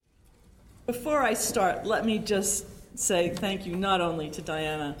Before I start, let me just say thank you not only to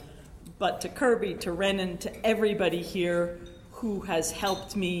Diana, but to Kirby, to Renan, to everybody here who has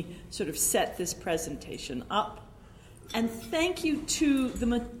helped me sort of set this presentation up. And thank you to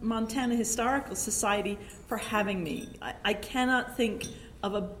the Montana Historical Society for having me. I cannot think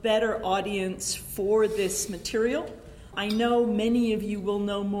of a better audience for this material. I know many of you will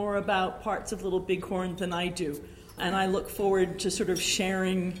know more about parts of Little Bighorn than I do, and I look forward to sort of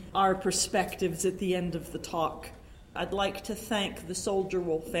sharing our perspectives at the end of the talk. I'd like to thank the Soldier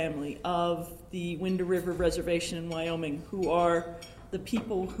Wolf family of the Winder River Reservation in Wyoming, who are the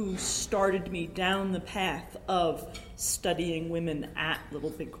people who started me down the path of studying women at Little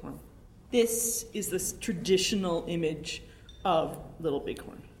Bighorn. This is this traditional image of Little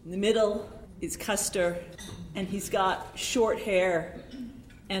Bighorn. In the middle is Custer, and he's got short hair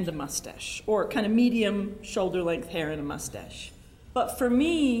and a mustache, or kind of medium shoulder-length hair and a mustache. But for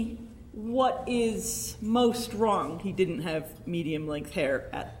me, what is most wrong, he didn't have medium-length hair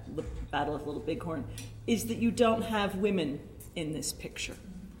at the Battle of Little Bighorn, is that you don't have women in this picture.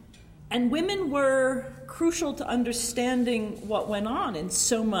 And women were crucial to understanding what went on, and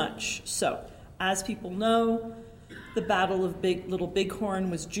so much so. As people know, the Battle of Little Bighorn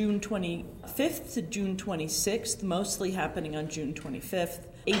was June 25th to June 26th, mostly happening on June 25th,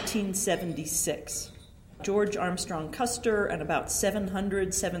 1876. George Armstrong Custer and about 700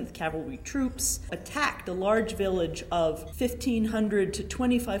 7th Cavalry troops attacked a large village of 1,500 to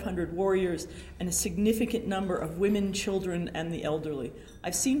 2,500 warriors and a significant number of women, children, and the elderly.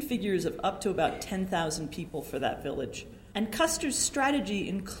 I've seen figures of up to about 10,000 people for that village. And Custer's strategy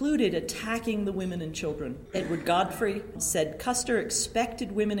included attacking the women and children. Edward Godfrey said Custer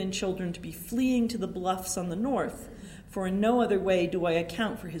expected women and children to be fleeing to the bluffs on the north, for in no other way do I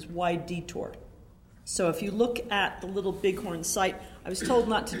account for his wide detour. So if you look at the Little Bighorn site, I was told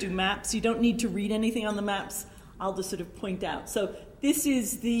not to do maps. You don't need to read anything on the maps. I'll just sort of point out. So this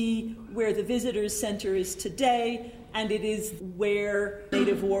is where the visitors center is today, and it is where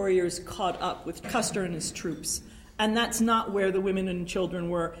native warriors caught up with Custer and his troops. And that's not where the women and children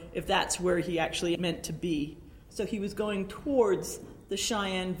were, if that's where he actually meant to be. So he was going towards the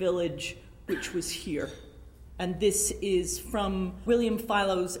Cheyenne village, which was here. And this is from William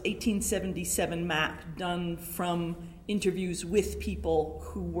Philo's 1877 map, done from interviews with people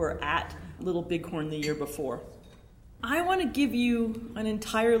who were at Little Bighorn the year before. I want to give you an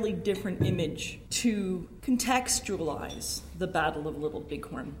entirely different image to contextualize the Battle of Little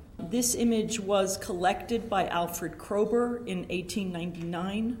Bighorn. This image was collected by Alfred Kroeber in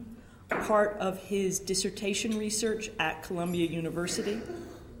 1899, part of his dissertation research at Columbia University.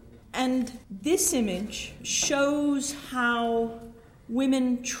 And this image shows how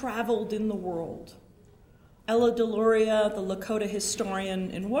women traveled in the world. Ella Deloria, the Lakota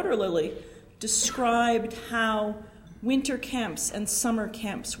historian in Water Lily, described how winter camps and summer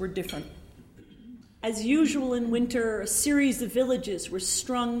camps were different. As usual in winter, a series of villages were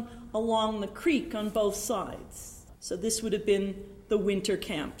strung along the creek on both sides. So this would have been the winter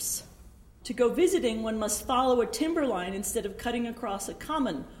camps. To go visiting, one must follow a timberline instead of cutting across a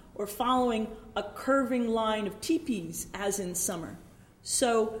common or following a curving line of teepees as in summer.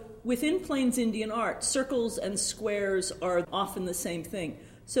 So within Plains Indian art, circles and squares are often the same thing.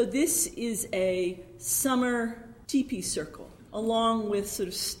 So this is a summer teepee circle, along with sort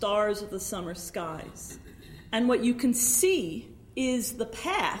of stars of the summer skies. And what you can see is the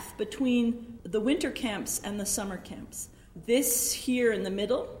path between the winter camps and the summer camps. This here in the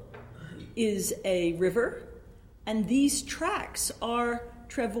middle is a river, and these tracks are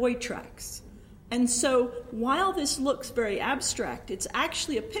travois tracks. And so while this looks very abstract, it's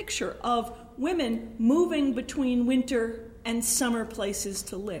actually a picture of women moving between winter and summer places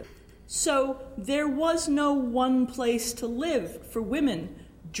to live. So there was no one place to live for women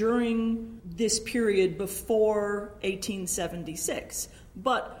during this period before 1876,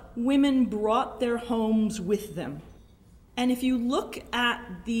 but women brought their homes with them. And if you look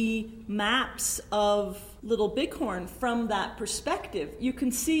at the maps of Little Bighorn from that perspective, you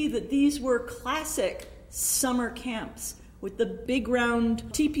can see that these were classic summer camps with the big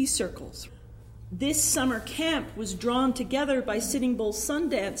round teepee circles. This summer camp was drawn together by Sitting Bull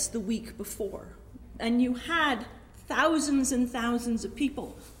Sundance the week before. And you had thousands and thousands of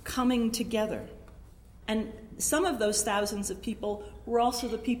people coming together. And some of those thousands of people were also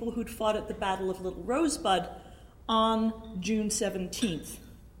the people who'd fought at the Battle of Little Rosebud on June 17th.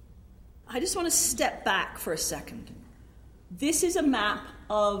 I just want to step back for a second. This is a map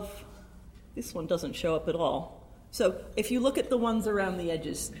of, this one doesn't show up at all, So if you look at the ones around the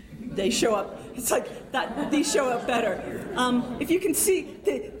edges, they show up. It's like that. These show up better. If you can see,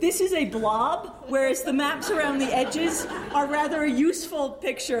 this is a blob, whereas the maps around the edges are rather a useful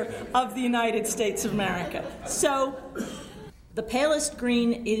picture of the United States of America. So the palest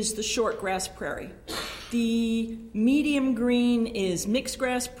green is the short grass prairie. The medium green is mixed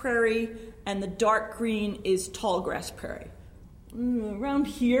grass prairie, and the dark green is tall grass prairie. Around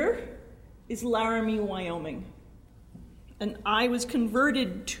here is Laramie, Wyoming. And I was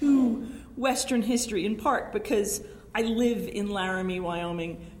converted to Western history in part because I live in Laramie,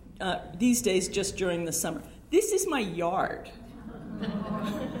 Wyoming, these days just during the summer. This is my yard.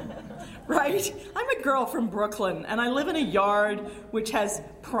 Right? I'm a girl from Brooklyn, and I live in a yard which has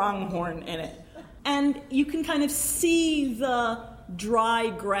pronghorn in it. And you can kind of see the dry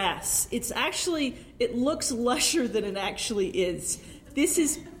grass. It looks lusher than it actually is. This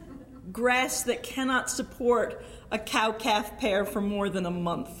is grass that cannot support a cow-calf pair for more than a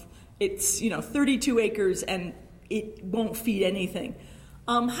month. It's, 32 acres, and it won't feed anything.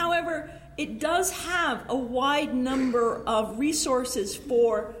 However, it does have a wide number of resources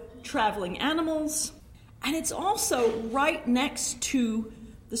for traveling animals, and it's also right next to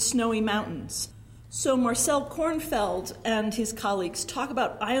the Snowy Mountains. So Marcel Kornfeld and his colleagues talk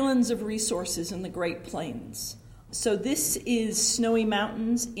about islands of resources in the Great Plains. So this is Snowy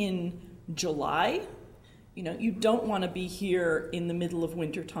Mountains in July. You don't want to be here in the middle of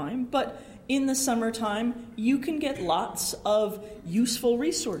wintertime, but in the summertime, you can get lots of useful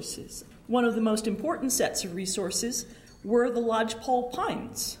resources. One of the most important sets of resources were the lodgepole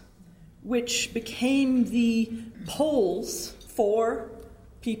pines, which became the poles for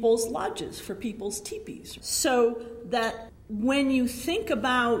people's lodges, for people's teepees. So that when you think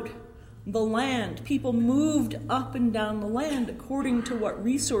about the land, people moved up and down the land according to what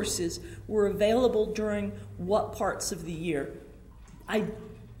resources were available during what parts of the year. I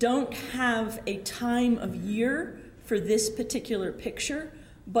don't have a time of year for this particular picture,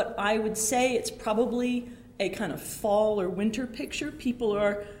 but I would say it's probably a kind of fall or winter picture.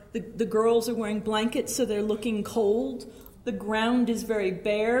 The girls are wearing blankets, so they're looking cold. The ground is very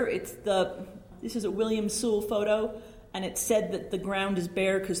bare. This is a William Sewell photo, and it said that the ground is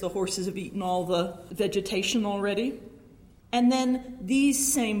bare because the horses have eaten all the vegetation already. And then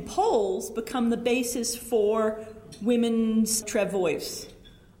these same poles become the basis for women's travois.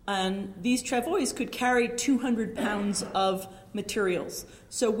 And these travois could carry 200 pounds of materials.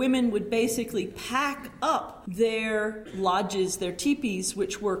 So women would basically pack up their lodges, their teepees,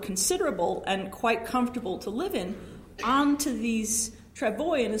 which were considerable and quite comfortable to live in, onto these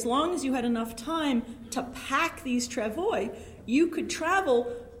travois. And as long as you had enough time to pack these travois, you could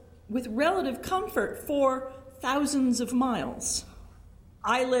travel with relative comfort for thousands of miles.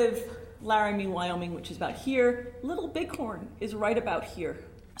 I live Laramie, Wyoming, which is about here. Little Bighorn is right about here.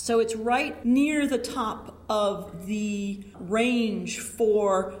 So it's right near the top of the range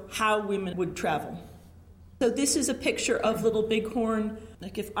for how women would travel. So this is a picture of Little Bighorn.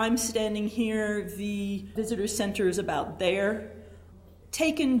 Like if I'm standing here, the visitor center is about there.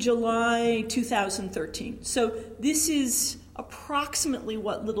 Taken July 2013. So this is approximately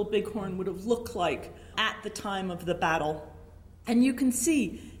what Little Bighorn would have looked like at the time of the battle. And you can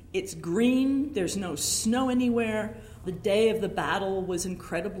see it's green, there's no snow anywhere. The day of the battle was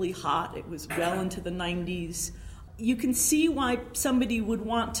incredibly hot. It was well into the 90s. You can see why somebody would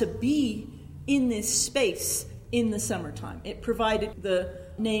want to be in this space in the summertime. It provided the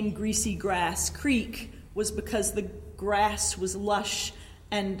name Greasy Grass Creek was because the grass was lush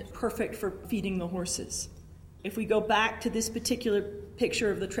and perfect for feeding the horses. If we go back to this particular picture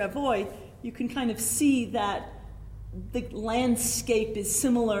of the travois, you can kind of see that the landscape is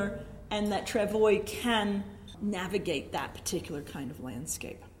similar and that travois can navigate that particular kind of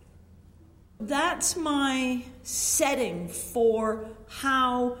landscape. That's my setting for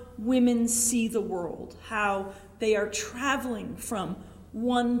how women see the world, how they are traveling from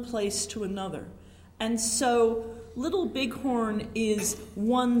one place to another. And so Little Bighorn is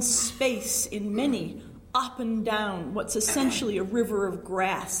one space in many up and down what's essentially a river of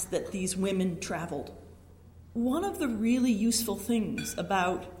grass that these women traveled. One of the really useful things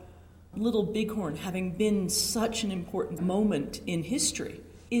about Little Bighorn having been such an important moment in history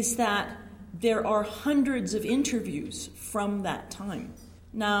is that there are hundreds of interviews from that time.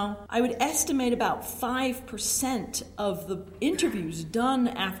 Now, I would estimate about 5% of the interviews done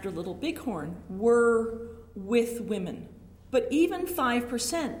after Little Bighorn were with women. But even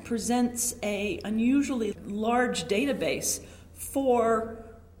 5% presents an unusually large database for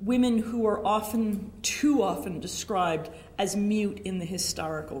women who are too often described as mute in the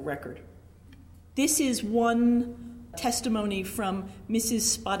historical record. This is one testimony from Mrs.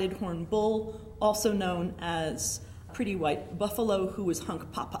 Spotted Horn Bull, also known as Pretty White Buffalo, who was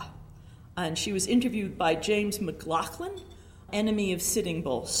Hunk Papa. And she was interviewed by James McLaughlin, enemy of Sitting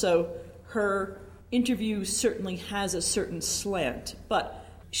Bull. So her interview certainly has a certain slant, but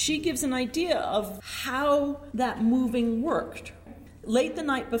she gives an idea of how that moving worked. Late the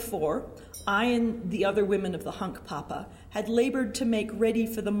night before, I and the other women of the Hunk Papa had labored to make ready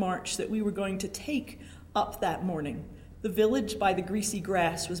for the march that we were going to take up that morning. The village by the greasy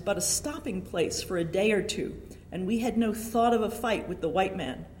grass was but a stopping place for a day or two, and we had no thought of a fight with the white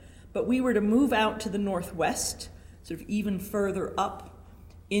man. But we were to move out to the northwest, sort of even further up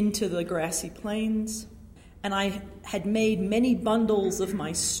into the grassy plains, and I had made many bundles of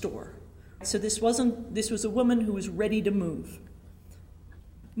my store. So this was a woman who was ready to move.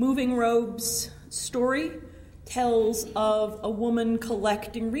 Moving Robe's story tells of a woman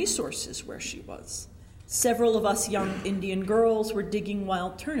collecting resources where she was. Several of us young Indian girls were digging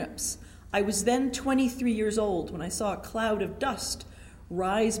wild turnips. I was then 23 years old when I saw a cloud of dust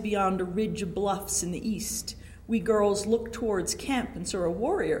rise beyond a ridge of bluffs in the east. We girls looked towards camp and saw a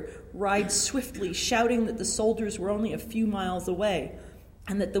warrior ride swiftly, shouting that the soldiers were only a few miles away,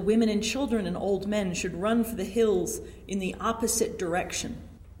 and that the women and children and old men should run for the hills in the opposite direction.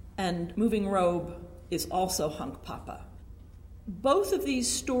 And Moving Robe is also Hunk Papa. Both of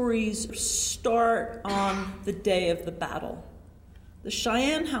these stories start on the day of the battle. The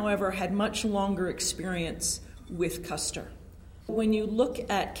Cheyenne, however, had much longer experience with Custer. When you look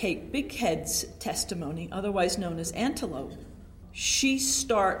at Kate Bighead's testimony, otherwise known as Antelope, she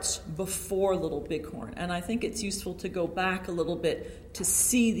starts before Little Bighorn. And I think it's useful to go back a little bit to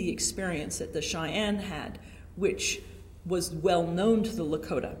see the experience that the Cheyenne had, which was well known to the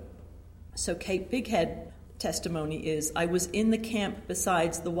Lakota. So Kate Bighead testimony is, I was in the camp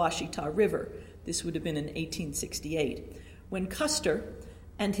besides the Washita River. This would have been in 1868, when Custer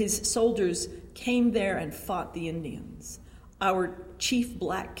and his soldiers came there and fought the Indians. Our chief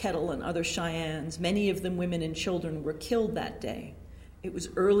Black Kettle and other Cheyennes, many of them women and children, were killed that day. It was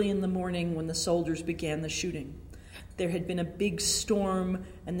early in the morning when the soldiers began the shooting. There had been a big storm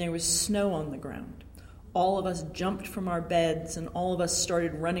and there was snow on the ground. All of us jumped from our beds and all of us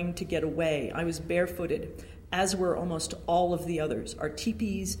started running to get away. I was barefooted, as were almost all of the others. Our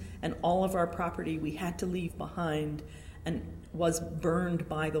teepees and all of our property we had to leave behind and was burned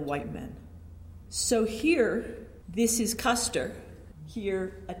by the white men. So here, this is Custer,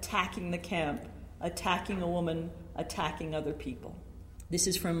 here attacking the camp, attacking a woman, attacking other people. This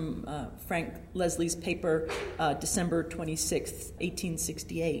is from Frank Leslie's paper, December 26,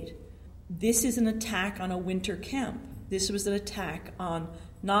 1868. This is an attack on a winter camp. This was an attack on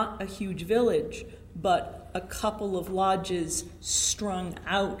not a huge village, but a couple of lodges strung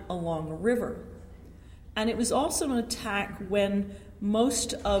out along a river. And it was also an attack when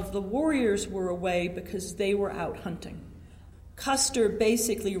most of the warriors were away because they were out hunting. Custer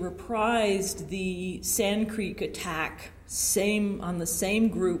basically reprised the Sand Creek attack, on the same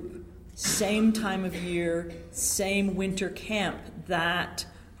group, same time of year, same winter camp that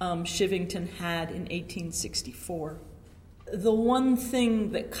Chivington had in 1864. The one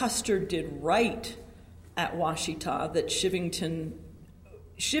thing that Custer did right at Washita that Chivington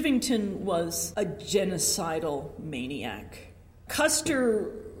was a genocidal maniac.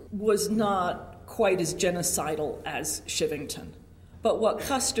 Custer was not quite as genocidal as Chivington. But what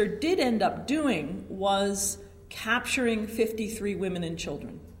Custer did end up doing was capturing 53 women and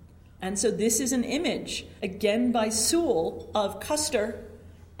children. And so this is an image, again by Sewell, of Custer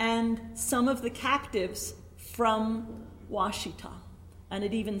and some of the captives from Washita. And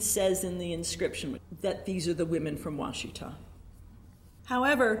it even says in the inscription that these are the women from Washita.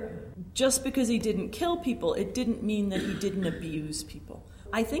 However, just because he didn't kill people, it didn't mean that he didn't abuse people.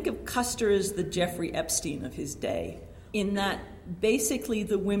 I think of Custer as the Jeffrey Epstein of his day, in that basically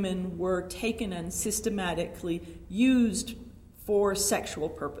the women were taken and systematically used for sexual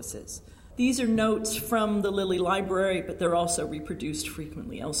purposes. These are notes from the Lilly Library, but they're also reproduced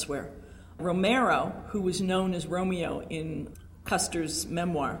frequently elsewhere. Romero, who was known as Romeo in Custer's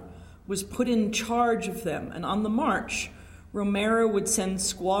memoir, was put in charge of them, and on the march, Romero would send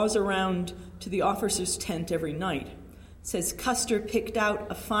squaws around to the officer's tent every night. It says Custer picked out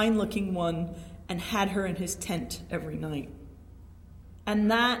a fine-looking one and had her in his tent every night.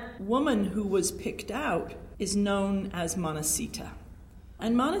 And that woman who was picked out is known as Montecita.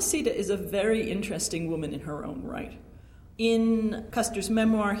 And Montecita is a very interesting woman in her own right. In Custer's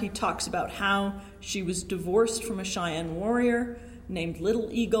memoir, he talks about how she was divorced from a Cheyenne warrior named Little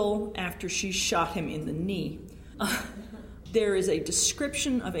Eagle after she shot him in the knee. There is a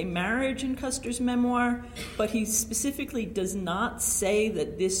description of a marriage in Custer's memoir, but he specifically does not say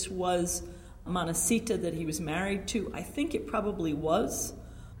that this was Manacita that he was married to. I think it probably was.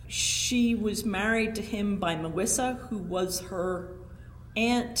 She was married to him by Mawissa, who was her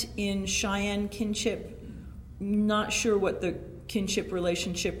aunt in Cheyenne kinship. Not sure what the kinship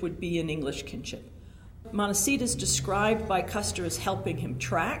relationship would be in English kinship. Manacita is described by Custer as helping him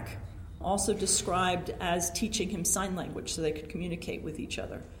track, also described as teaching him sign language so they could communicate with each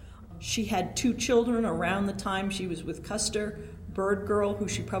other. She had 2 children around the time she was with Custer, Bird Girl, who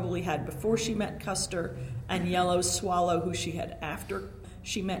she probably had before she met Custer, and Yellow Swallow, who she had after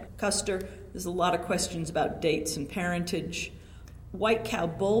she met Custer. There's a lot of questions about dates and parentage. White Cow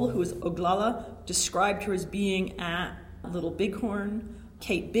Bull, who is Oglala, described her as being at Little Bighorn.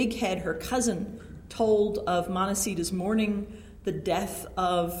 Kate Bighead, her cousin, told of Manacita's mourning the death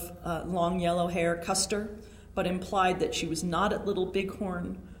of long yellow hair Custer, but implied that she was not at Little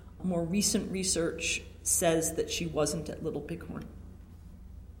Bighorn. More recent research says that she wasn't at Little Bighorn.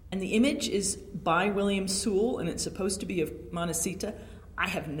 And the image is by William Sewell, and it's supposed to be of Manacita. I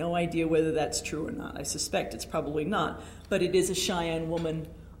have no idea whether that's true or not. I suspect it's probably not, but it is a Cheyenne woman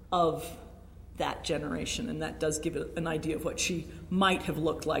of that generation, and that does give an idea of what she might have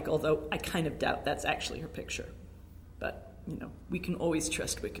looked like, although I kind of doubt that's actually her picture. But, we can always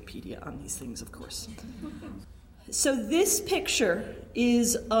trust Wikipedia on these things, of course. So this picture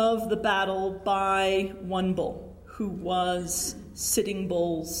is of the battle by One Bull, who was Sitting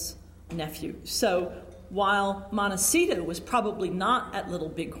Bull's nephew. So while Manacita was probably not at Little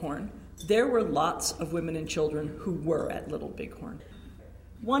Bighorn, there were lots of women and children who were at Little Bighorn.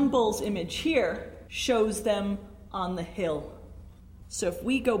 One Bull's image here shows them on the hill. So if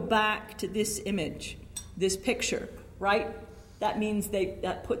we go back to this image, this picture, right, that means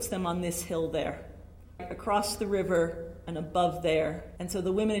that puts them on this hill there, across the river and above there. And so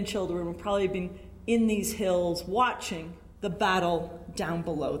the women and children would probably have been in these hills watching the battle down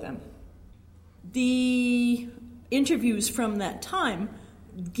below them. The interviews from that time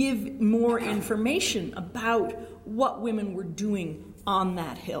give more information about what women were doing on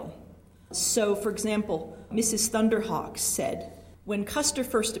that hill. So, for example, Mrs. Thunderhawk said, when Custer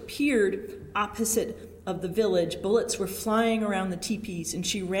first appeared opposite of the village, bullets were flying around the teepees, and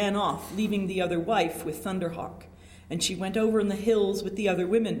she ran off, leaving the other wife with Thunderhawk. And she went over in the hills with the other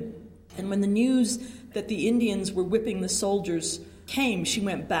women. And when the news that the Indians were whipping the soldiers came, she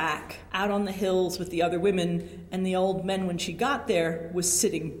went back out on the hills with the other women, and the old men, when she got there, was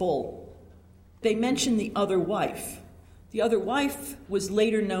Sitting Bull. They mentioned the other wife. The other wife was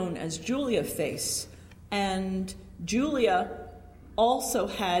later known as Julia Face, and Julia also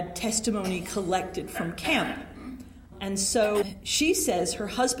had testimony collected from camp. And so she says her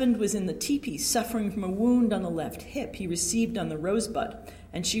husband was in the teepee suffering from a wound on the left hip he received on the Rosebud,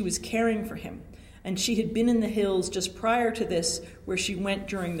 and she was caring for him. And she had been in the hills just prior to this, where she went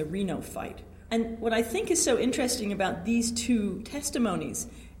during the Reno fight. And what I think is so interesting about these 2 testimonies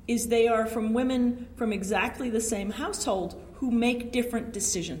is they are from women from exactly the same household who make different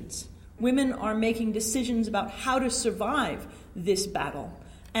decisions. Women are making decisions about how to survive this battle.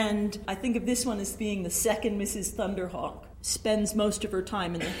 And I think of this one as being the second Mrs. Thunderhawk spends most of her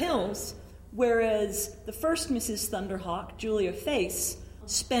time in the hills, whereas the first Mrs. Thunderhawk, Julia Face,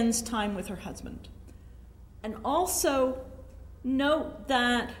 spends time with her husband. And also note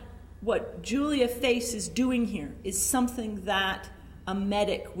that what Julia Face is doing here is something that a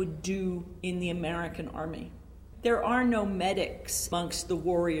medic would do in the American Army. There are no medics amongst the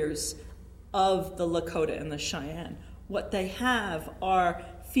warriors of the Lakota and the Cheyenne. What they have are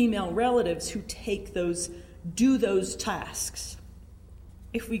female relatives who do those tasks.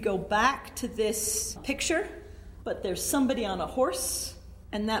 If we go back to this picture, but there's somebody on a horse,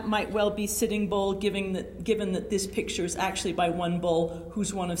 and that might well be Sitting Bull, given that this picture is actually by One Bull,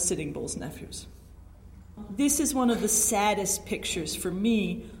 who's one of Sitting Bull's nephews. This is one of the saddest pictures for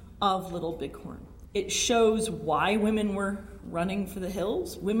me of Little Bighorn. It shows why women were running for the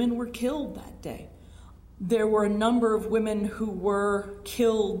hills. Women were killed that day. There were a number of women who were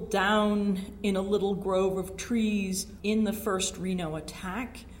killed down in a little grove of trees in the first Reno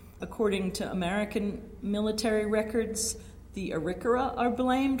attack. According to American military records, the Arikara are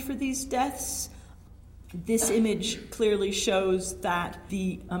blamed for these deaths. This image clearly shows that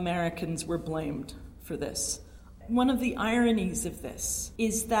the Americans were blamed for this. One of the ironies of this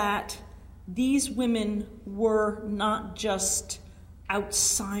is that these women were not just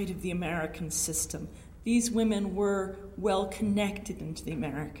outside of the American system. These women were well connected into the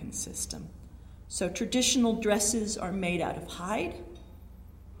American system. So traditional dresses are made out of hide.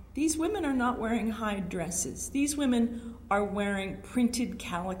 These women are not wearing hide dresses. These women are wearing printed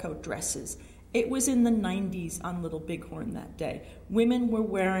calico dresses. It was in the 90s on Little Bighorn that day. Women were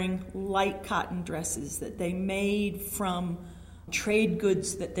wearing light cotton dresses that they made from trade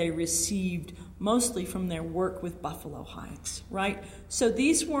goods that they received mostly from their work with buffalo hides, right? So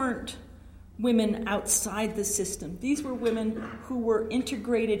these weren't women outside the system. These were women who were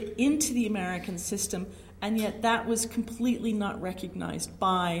integrated into the American system, and yet that was completely not recognized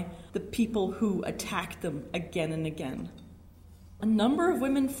by the people who attacked them again and again. A number of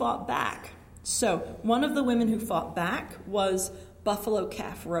women fought back. So one of the women who fought back was Buffalo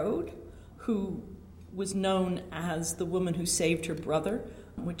Calf Road, who was known as the woman who saved her brother,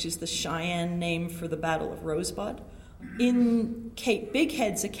 which is the Cheyenne name for the Battle of Rosebud. In Kate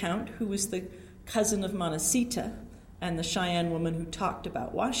Bighead's account, who was the cousin of Montecito and the Cheyenne woman who talked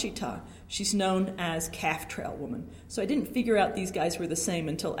about Washita, she's known as Calf Trail Woman. So I didn't figure out these guys were the same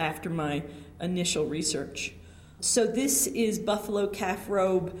until after my initial research. So this is Buffalo Calf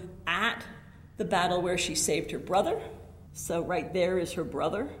Robe at the battle where she saved her brother. So right there is her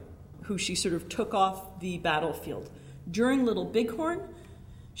brother, who she sort of took off the battlefield. During Little Bighorn,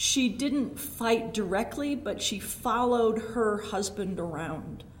 she didn't fight directly, but she followed her husband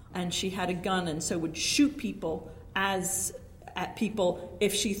around, and she had a gun and so would shoot people at people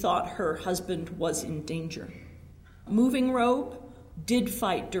if she thought her husband was in danger. Moving Robe did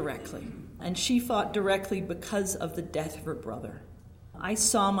fight directly, and she fought directly because of the death of her brother. I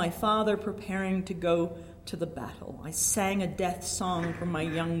saw my father preparing to go to the battle. I sang a death song for my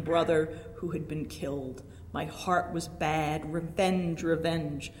young brother who had been killed. My heart was bad, revenge,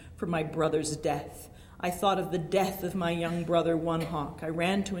 revenge for my brother's death. I thought of the death of my young brother, One Hawk. I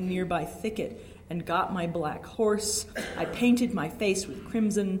ran to a nearby thicket and got my black horse. I painted my face with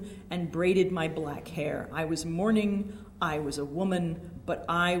crimson and braided my black hair. I was mourning, I was a woman, but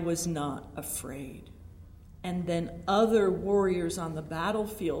I was not afraid. And then other warriors on the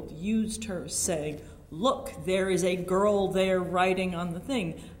battlefield used her, saying, look, there is a girl there riding on the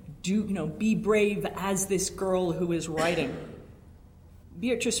thing. Be brave as this girl who is riding.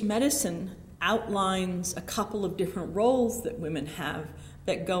 Beatrice Medicine outlines a couple of different roles that women have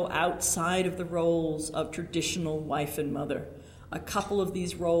that go outside of the roles of traditional wife and mother. A couple of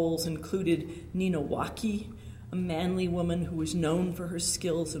these roles included Ninawaki, a manly woman who was known for her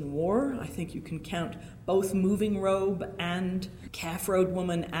skills in war. I think you can count both Moving Robe and Calf Road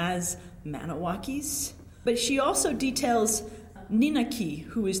Woman as Maniwakis. But she also details Ninaki,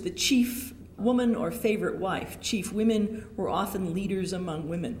 who is the chief woman or favorite wife. Chief women were often leaders among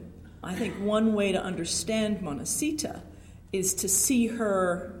women. I think one way to understand Montecito is to see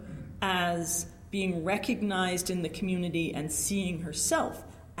her as being recognized in the community and seeing herself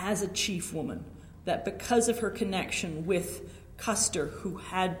as a chief woman, that because of her connection with Custer, who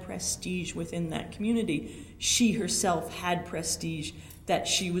had prestige within that community, she herself had prestige that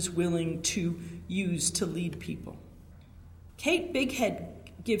she was willing to use to lead people. Kate Bighead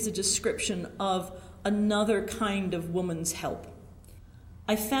gives a description of another kind of woman's help.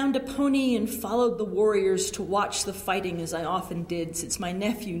 I found a pony and followed the warriors to watch the fighting, as I often did, since my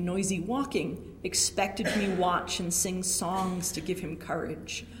nephew, Noisy Walking, expected me watch and sing songs to give him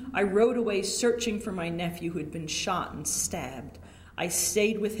courage. I rode away searching for my nephew who had been shot and stabbed. I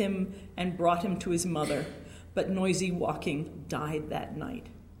stayed with him and brought him to his mother, but Noisy Walking died that night.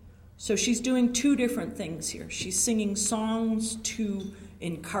 So she's doing two different things here. She's singing songs to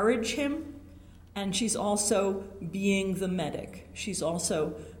encourage him, and she's also being the medic. She's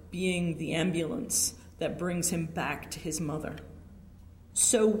also being the ambulance that brings him back to his mother.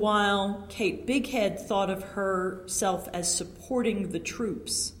 So while Kate Bighead thought of herself as supporting the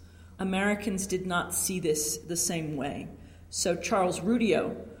troops, Americans did not see this the same way. So Charles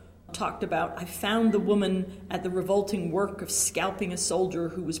Rudio talked about, I found the woman at the revolting work of scalping a soldier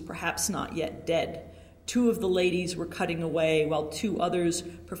who was perhaps not yet dead. Two of the ladies were cutting away, while two others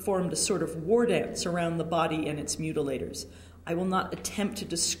performed a sort of war dance around the body and its mutilators. I will not attempt to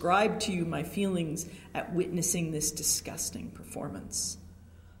describe to you my feelings at witnessing this disgusting performance.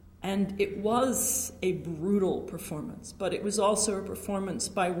 And it was a brutal performance, but it was also a performance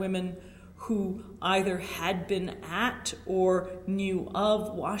by women who either had been at or knew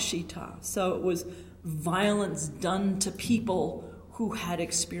of Washita. So it was violence done to people who had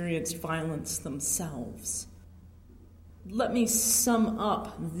experienced violence themselves. Let me sum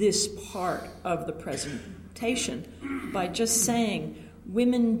up this part of the presentation by just saying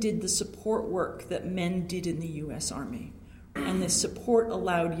women did the support work that men did in the U.S. Army. And this support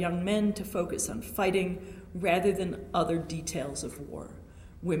allowed young men to focus on fighting rather than other details of war.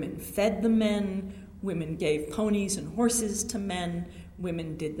 Women fed the men, women gave ponies and horses to men,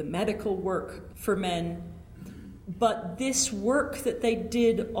 Women did the medical work for men. But this work that they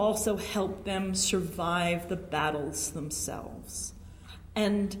did also helped them survive the battles themselves.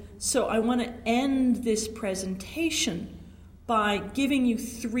 And so I want to end this presentation by giving you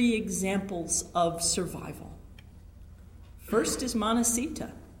 3 examples of survival. First is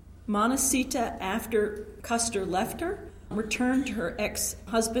Manasita. Manasita, after Custer left her, returned to her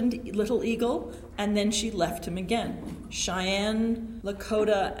ex-husband, Little Eagle, and then she left him again. Cheyenne,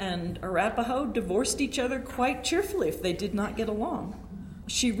 Lakota, and Arapaho divorced each other quite cheerfully if they did not get along.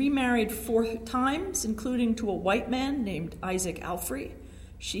 She remarried 4 times, including to a white man named Isaac Alfrey.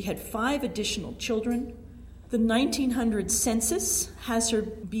 She had 5 additional children. The 1900 census has her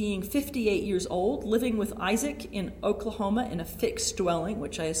being 58 years old, living with Isaac in Oklahoma in a fixed dwelling,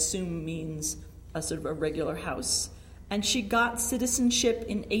 which I assume means a sort of a regular house. And she got citizenship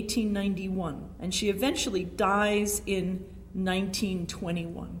in 1891, and she eventually dies in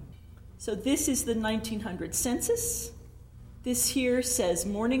 1921. So this is the 1900 census. This here says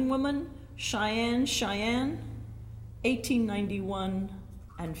Mourning Woman, Cheyenne, 1891,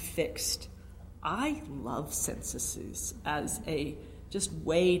 and fixed. I love censuses as a just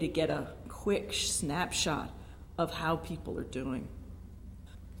way to get a quick snapshot of how people are doing.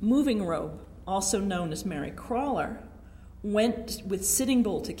 Moving Robe, also known as Mary Crawler, went with Sitting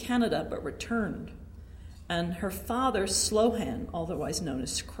Bull to Canada but returned. And her father, Slowhan, otherwise known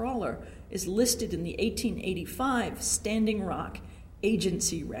as Crawler, is listed in the 1885 Standing Rock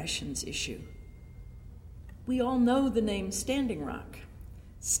agency rations issue. We all know the name Standing Rock.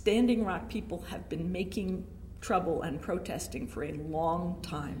 Standing Rock people have been making trouble and protesting for a long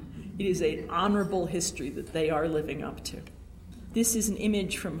time. It is an honorable history that they are living up to. This is an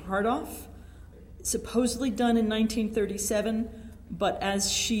image from Hardolph, supposedly done in 1937, but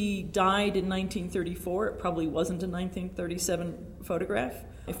as she died in 1934, it probably wasn't a 1937 photograph.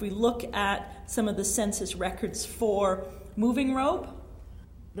 If we look at some of the census records for Moving Robe,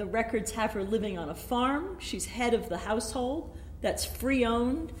 the records have her living on a farm. She's head of the household that's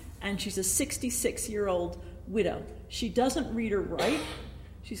free-owned, and she's a 66-year-old widow. She doesn't read or write.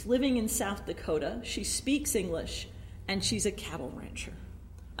 She's living in South Dakota. She speaks English, and she's a cattle rancher.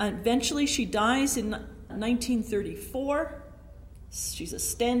 Eventually, she dies in 1934. She's a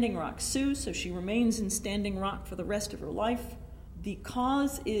Standing Rock Sioux, so she remains in Standing Rock for the rest of her life. The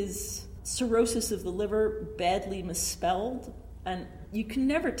cause is cirrhosis of the liver, badly misspelled, and you can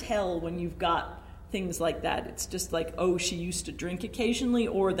never tell when you've got things like that. It's just like, oh, she used to drink occasionally,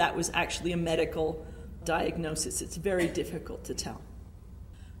 or that was actually a medical diagnosis. It's very difficult to tell.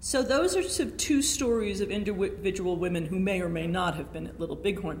 So those are sort of 2 stories of individual women who may or may not have been at Little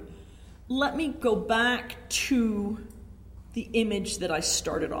Bighorn. Let me go back to the image that I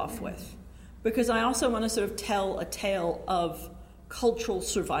started off with, because I also want to sort of tell a tale of cultural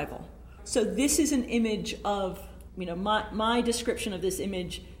survival. So this is an image of, my description of this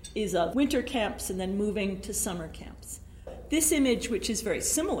image is of winter camps and then moving to summer camps. This image, which is very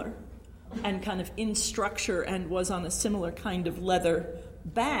similar and kind of in structure and was on a similar kind of leather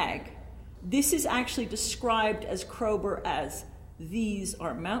bag, this is actually described as Kroeber as, these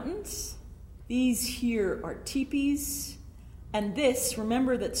are mountains, these here are teepees, and this,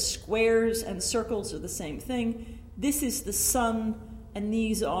 remember that squares and circles are the same thing, this is the sun, and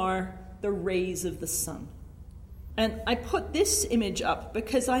these are the rays of the sun. And I put this image up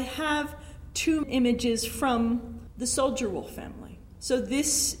because I have 2 images from the Soldier Wolf family. So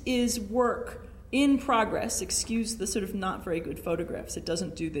this is work in progress, excuse the sort of not very good photographs, it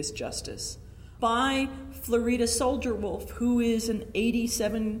doesn't do this justice, by Florida Soldier Wolf, who is an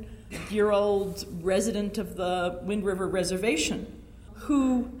 87-year-old resident of the Wind River Reservation,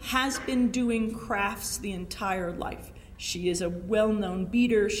 who has been doing crafts the entire life. She is a well-known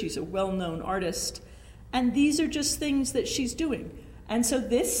beater, she's a well-known artist, and these are just things that she's doing. And so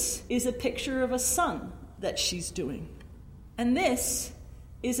this is a picture of a sun that she's doing. And this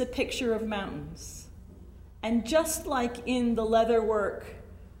is a picture of mountains. And just like in the leather work,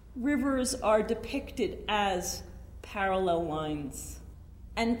 rivers are depicted as parallel lines.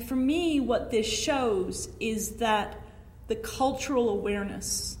 And for me, what this shows is that the cultural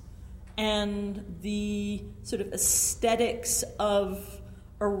awareness and the sort of aesthetics of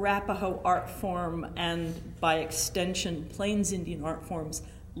Arapaho art form and, by extension, Plains Indian art forms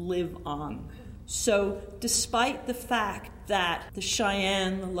live on. So despite the fact that the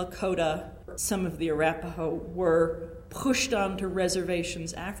Cheyenne, the Lakota, some of the Arapaho were pushed onto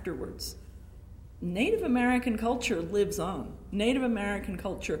reservations afterwards, Native American culture lives on. Native American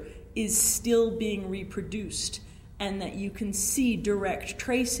culture is still being reproduced, and that you can see direct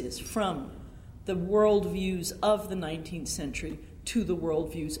traces from the worldviews of the 19th century to the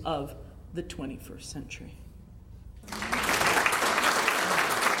worldviews of the 21st century.